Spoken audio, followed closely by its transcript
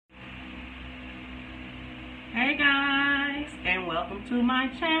Hey guys, and welcome to my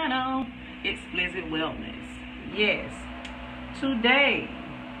channel, Explicit Wellness. Yes, today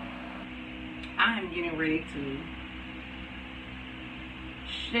I am getting ready to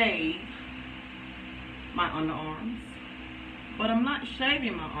shave my underarms, but I'm not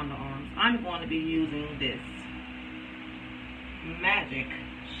shaving my underarms. I'm going to be using this magic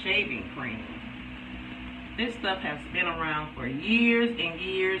shaving cream. This stuff has been around for years and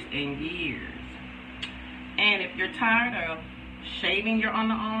years and years. And if you're tired of shaving your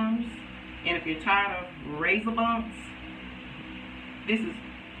underarms, and if you're tired of razor bumps, this is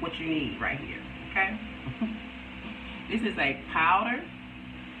what you need right here, okay? This is a powder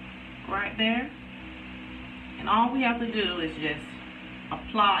right there. And all we have to do is just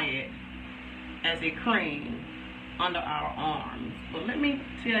apply it as a cream under our arms. But let me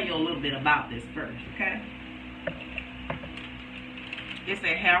tell you a little bit about this first, okay? It's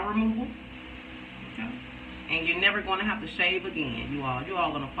a hair removal, okay? And you're never going to have to shave again, you all. You're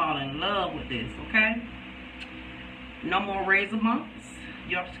all going to fall in love with this, okay? No more razor bumps.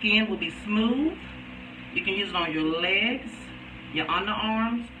 Your skin will be smooth. You can use it on your legs, your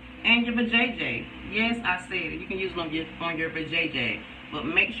underarms, and your vajayjay. Yes, I said it. You can use it on your vajayjay. But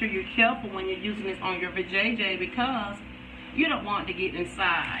make sure you're careful when you're using this on your vajayjay because you don't want it to get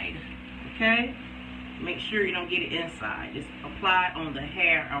inside, okay? Make sure you don't get it inside. Just apply it on the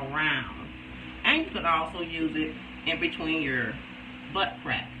hair around. And you could also use it in between your butt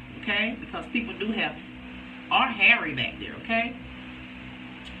crack, okay? Because people are hairy back there, okay?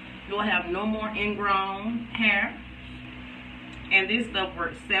 You'll have no more ingrown hair. And this stuff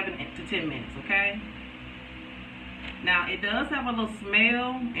works 7 to 10 minutes, okay? Now, it does have a little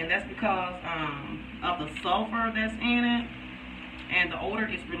smell, and that's because of the sulfur that's in it. And the odor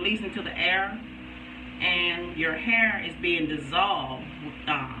is released into the air. And your hair is being dissolved with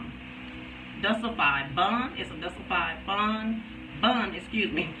disulfide bun. It's a disulfide bun,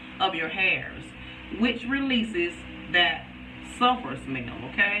 of your hairs, which releases that sulfur smell,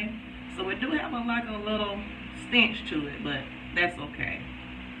 okay? So it do have like a little stench to it, but that's okay.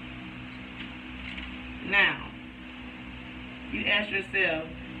 Now, you ask yourself,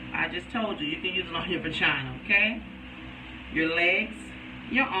 I just told you, you can use it on your vagina, okay? Your legs,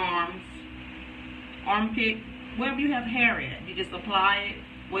 your arms, armpit, wherever you have hair at, you just apply it,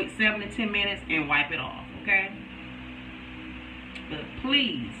 wait 7 to 10 minutes, and wipe it off, okay? But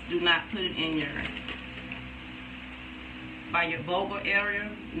please do not put it in by your vulva area,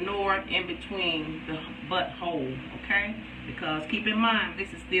 nor in between the butthole, okay? Because keep in mind,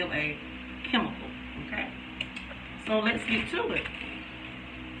 this is still a chemical, okay? So let's get to it.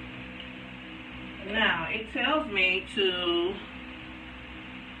 Now, it tells me to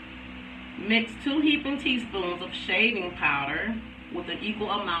mix 2 heaping teaspoons of shaving powder with an equal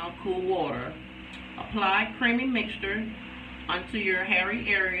amount of cool water. Apply creamy mixture onto your hairy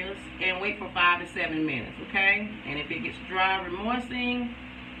areas and wait for 5 to 7 minutes, okay? And if it gets dry, remoistening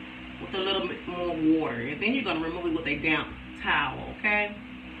with a little bit more water. And then you're going to remove it with a damp towel, okay?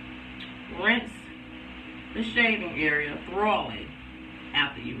 Rinse the shaving area thoroughly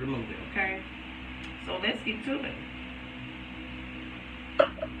after you remove it, okay? So let's get to it.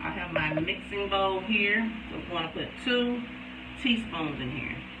 I have my mixing bowl here, so I'm going to put 2 teaspoons in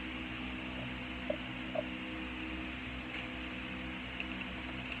here.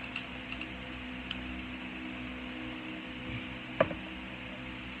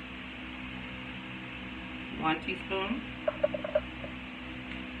 One teaspoon.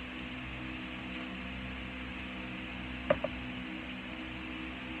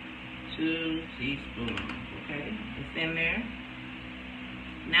 2 teaspoons, okay? It's in there.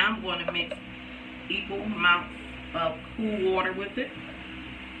 Now I'm going to mix equal amounts of cool water with it.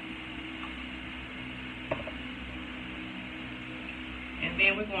 And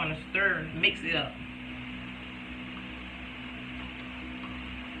then we're going to mix it up.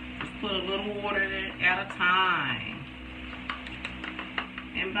 Just put a little water in at a time.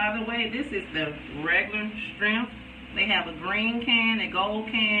 And by the way, this is the regular strength. They have a green can, a gold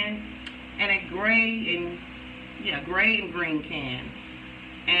can, and a gray and green can.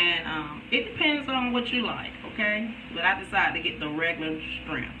 And it depends on what you like, okay? But I decided to get the regular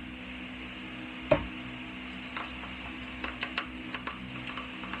strength.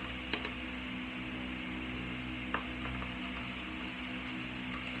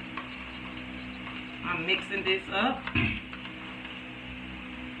 I'm mixing this up.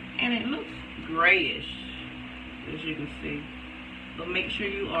 And it looks grayish, as you can see. But make sure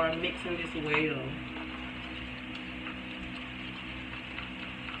you are mixing this well.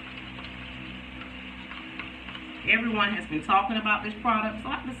 Everyone has been talking about this product, so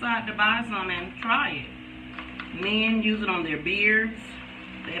I decided to buy some and try it. Men use it on their beards.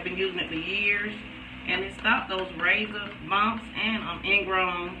 They have been using it for years. And it stopped those razor bumps and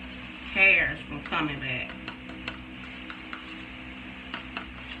ingrown hairs from coming back.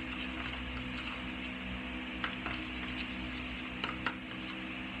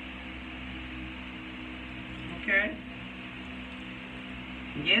 Okay.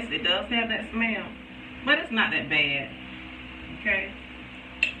 Yes, it does have that smell, but it's not that bad. Okay.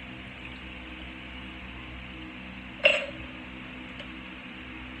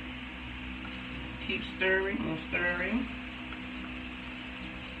 Keep stirring and stirring.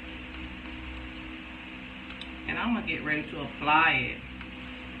 And I'm going to get ready to apply it.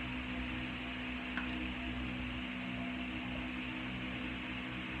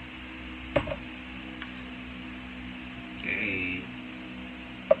 Okay.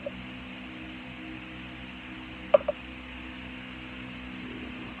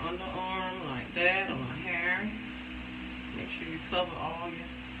 Underarm like that on my hair. Make sure you cover all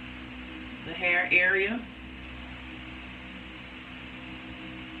the hair area.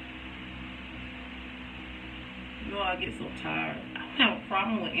 You know, I get so tired. I don't have a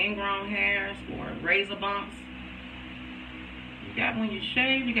problem with ingrown hairs or razor bumps. When you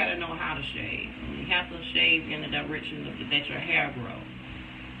shave, you gotta know how to shave. And you have to shave in the direction that your hair grows.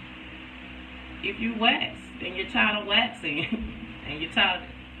 If you wax and you're tired of waxing, and you're tired,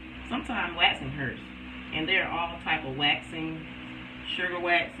 sometimes waxing hurts. And there are all type of waxing, sugar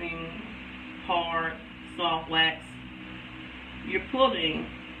waxing, hard, soft wax. You're pulling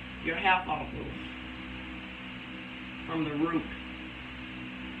your hair follicles from the root.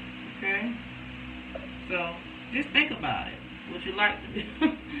 Okay? So just think about it. Would you like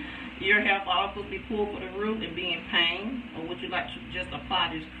your hair follicles be pulled for the root and be in pain? Or would you like to just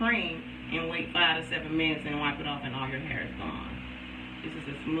apply this cream and wait 5 to 7 minutes and wipe it off and all your hair is gone? This is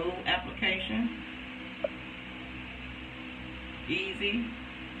a smooth application. Easy.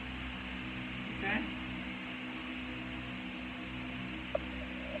 Okay?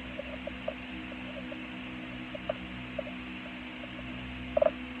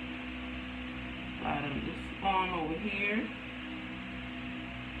 Apply this on over here.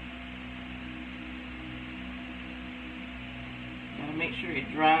 Gotta make sure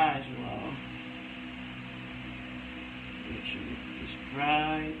it dries, you all. Make sure it's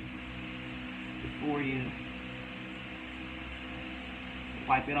dry before you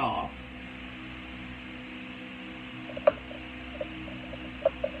wipe it off.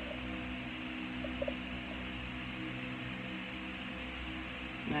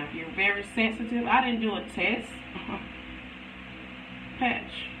 Now, if you're very sensitive, I didn't do a test,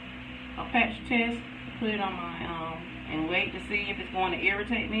 a patch test, put it on my and wait to see if it's going to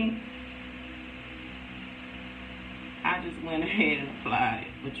irritate me. I just went ahead and applied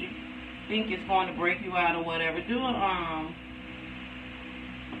it. But you think it's going to break you out or whatever, do a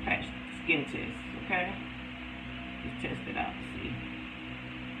patch skin test, okay? Just test it out to see.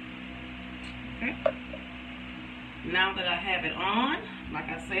 Okay. Now that I have it on, like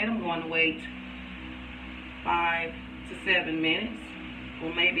I said, I'm going to wait 5 to 7 minutes,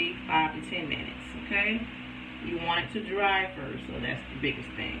 or maybe 5 to 10 minutes, okay? You want it to dry first, so that's the biggest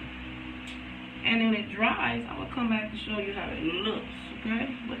thing. And when it dries, I will come back to show you how it looks,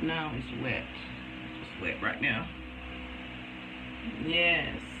 okay? But now it's wet. It's wet right now.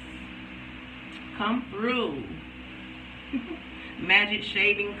 Yes. Come through. Magic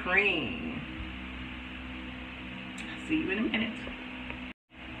shaving cream. See you in a minute.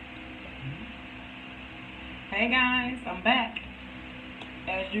 Hey guys, I'm back.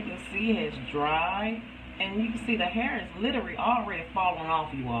 As you can see, it's dry. And you can see the hair is literally already falling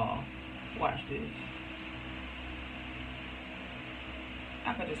off, you all. Watch this.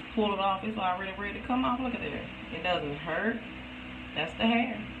 I could just pull it off. It's already ready to come off. Look at there. It doesn't hurt. That's the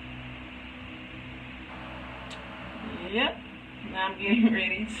hair. Yep. Now I'm getting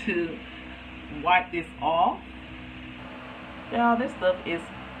ready to wipe this off. Y'all, this stuff is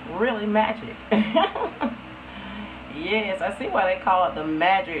really magic. Yes, I see why they call it the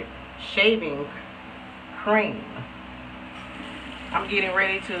magic shaving cream. I'm getting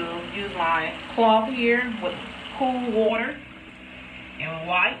ready to use my cloth here with cool water and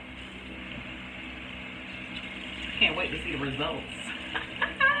wipe. Can't wait to see the results.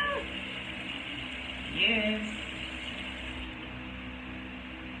 Yes.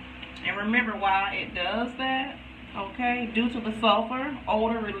 And remember why it does that, okay? Due to the sulfur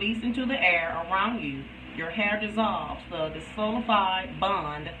odor released into the air around you, your hair dissolves the disulfide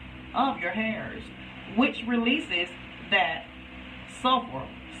bond of your hairs, which releases that sulfur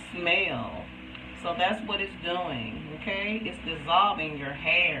smell. So that's what it's doing, okay? It's dissolving your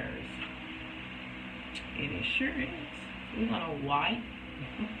hairs. And it sure is. We're gonna wipe.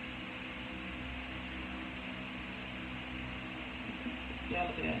 Yeah,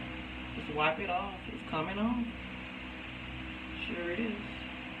 look at that. Just wipe it off. It's coming off. Sure it is.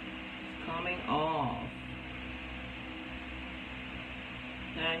 It's coming off.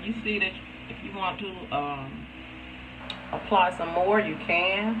 Now you see that if you want to apply some more, you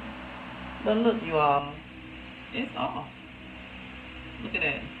can. But look, you all, it's off. Look at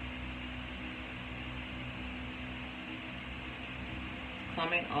that.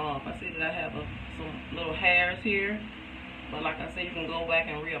 Coming off. I see that I have some little hairs here, but like I said, you can go back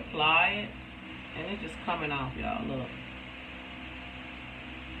and reapply it, and it's just coming off, y'all. Look.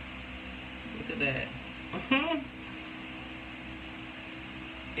 Look at that.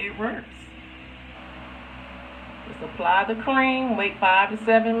 It works. Just apply the cream, wait 5 to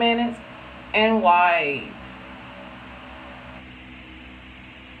 7 minutes, and wipe.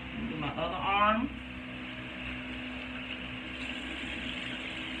 Do my other arm.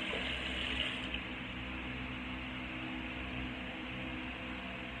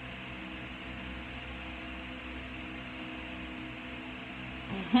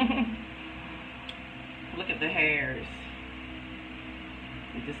 Look at the hairs.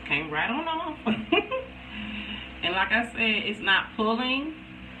 It just came right on off. And like I said, it's not pulling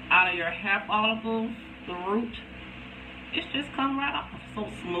out of your hair follicles, the root. It's just come right off so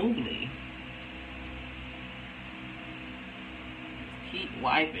smoothly. Just keep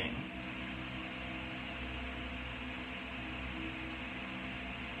wiping.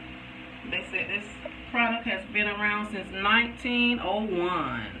 They said this product has been around since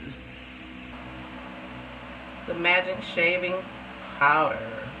 1901. The Magic Shaving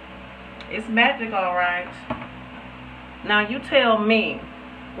Powder. It's magic, alright. Now you tell me,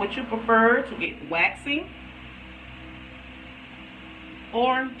 would you prefer to get waxy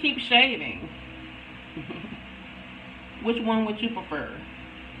or keep shaving? Which one would you prefer?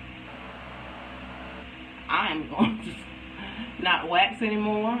 I am going to not wax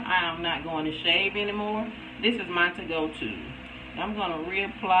anymore. I am not going to shave anymore. This is mine to go to. I'm going to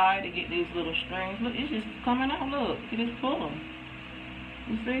reapply to get these little strings. Look, it's just coming out. Look, you just pull them.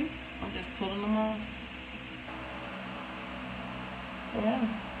 You see? I'm just pulling them off. Yeah.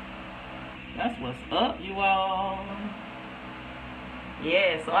 That's what's up, you all.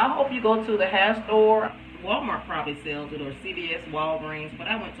 Yeah, so I hope you go to the hair store. Walmart probably sells it, or CVS, Walgreens. But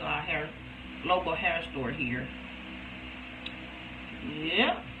I went to our local hair store here.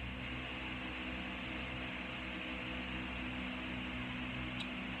 Yep.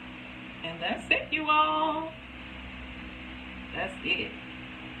 And that's it, you all. That's it.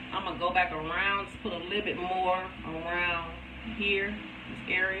 I'm going to go back around, just put a little bit more around here, this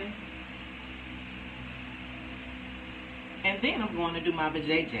area. And then I'm going to do my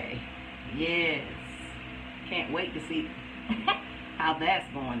vajayjay. Yes. Can't wait to see how that's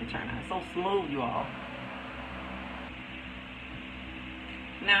going to turn out. It's so smooth, you all.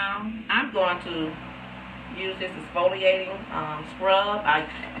 Now, I'm going to use this exfoliating scrub. I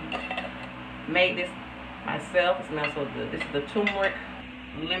made this myself. It smells so good. This is the turmeric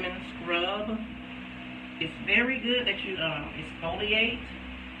lemon scrub. It's very good that you exfoliate.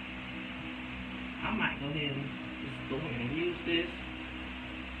 I might go ahead and use this.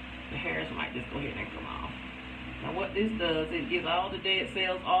 The hairs might just go ahead and come off. Now what this does, it gets all the dead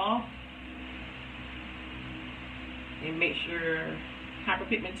cells off. It makes your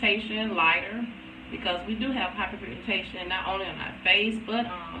hyperpigmentation lighter, because we do have hyperpigmentation not only on our face but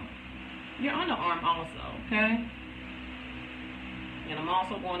your underarm also, okay? And I'm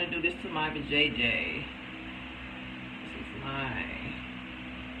also going to do this to my vajayjay. This is my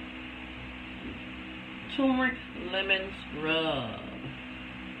turmeric lemon scrub.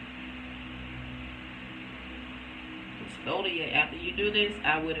 Exfoliate. After you do this,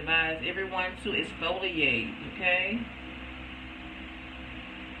 I would advise everyone to exfoliate, okay?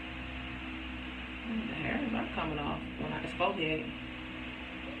 The hairs are coming off when I exfoliate.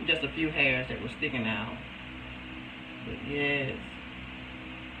 Just a few hairs that were sticking out. But yes.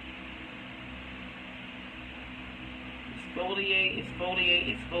 Exfoliate,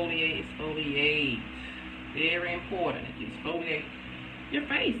 exfoliate, exfoliate, exfoliate. Very important that you exfoliate your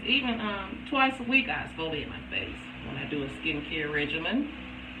face. Even twice a week I exfoliate my face when I do a skincare regimen.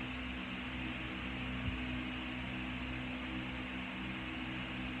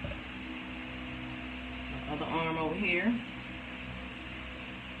 My other arm over here.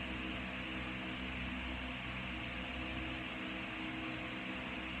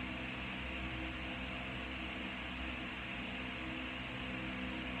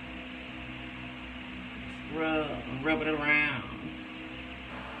 Rub it around.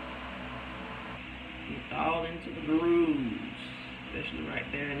 Get all into the grooves, especially right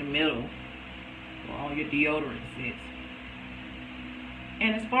there in the middle where all your deodorant sits.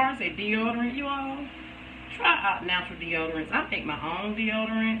 And as far as a deodorant, you all, try out natural deodorants. I make my own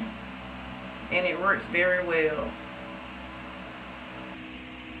deodorant, and it works very well.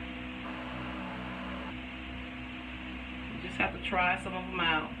 You just have to try some of them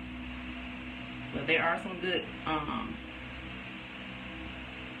out. But there are some good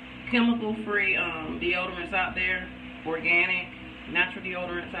chemical-free deodorants out there, organic, natural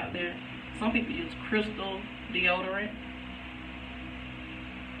deodorants out there. Some people use crystal deodorant,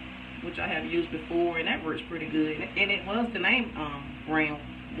 which I have used before, and that works pretty good. And it was, the name brand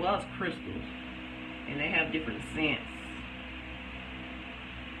was Crystals, and they have different scents.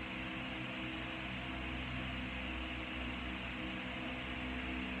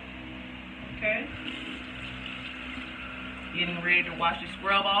 Okay, getting ready to wash the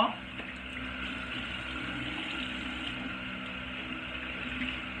scrub off.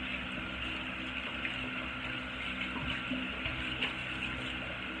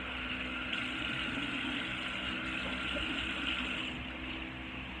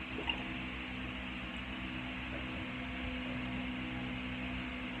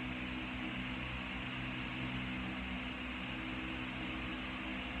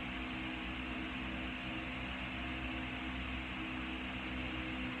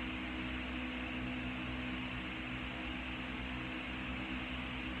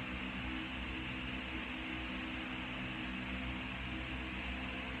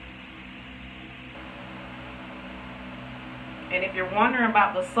 And if you're wondering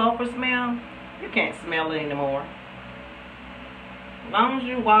about the sulfur smell, you can't smell it anymore. As long as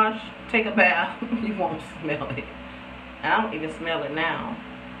you wash, take a bath, you won't smell it. I don't even smell it now.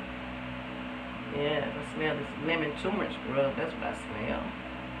 Yeah, I smell this lemon turmeric scrub. That's what I smell.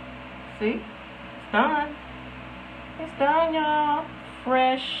 See? It's done. It's done, y'all.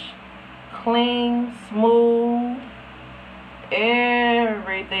 Fresh, clean, smooth.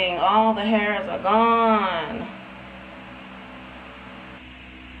 Everything. All the hairs are gone.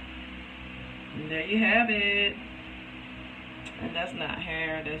 And there you have it. And that's not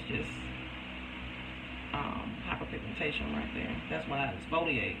hair, that's just hyperpigmentation right there. That's why it's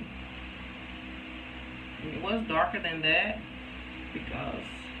exfoliating. And it was darker than that because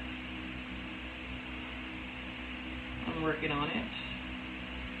I'm working on it.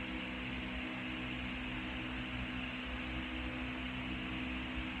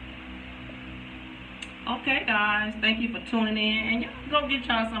 Okay, guys, thank you for tuning in, and y'all go get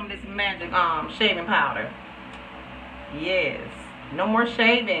y'all some of this magic shaving powder. Yes, no more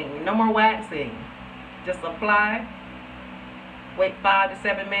shaving, no more waxing. Just apply, wait 5 to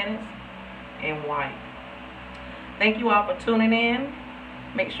 7 minutes, and wipe. Thank you all for tuning in.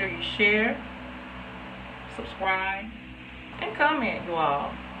 Make sure you share, subscribe, and comment, you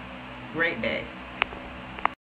all. Great day.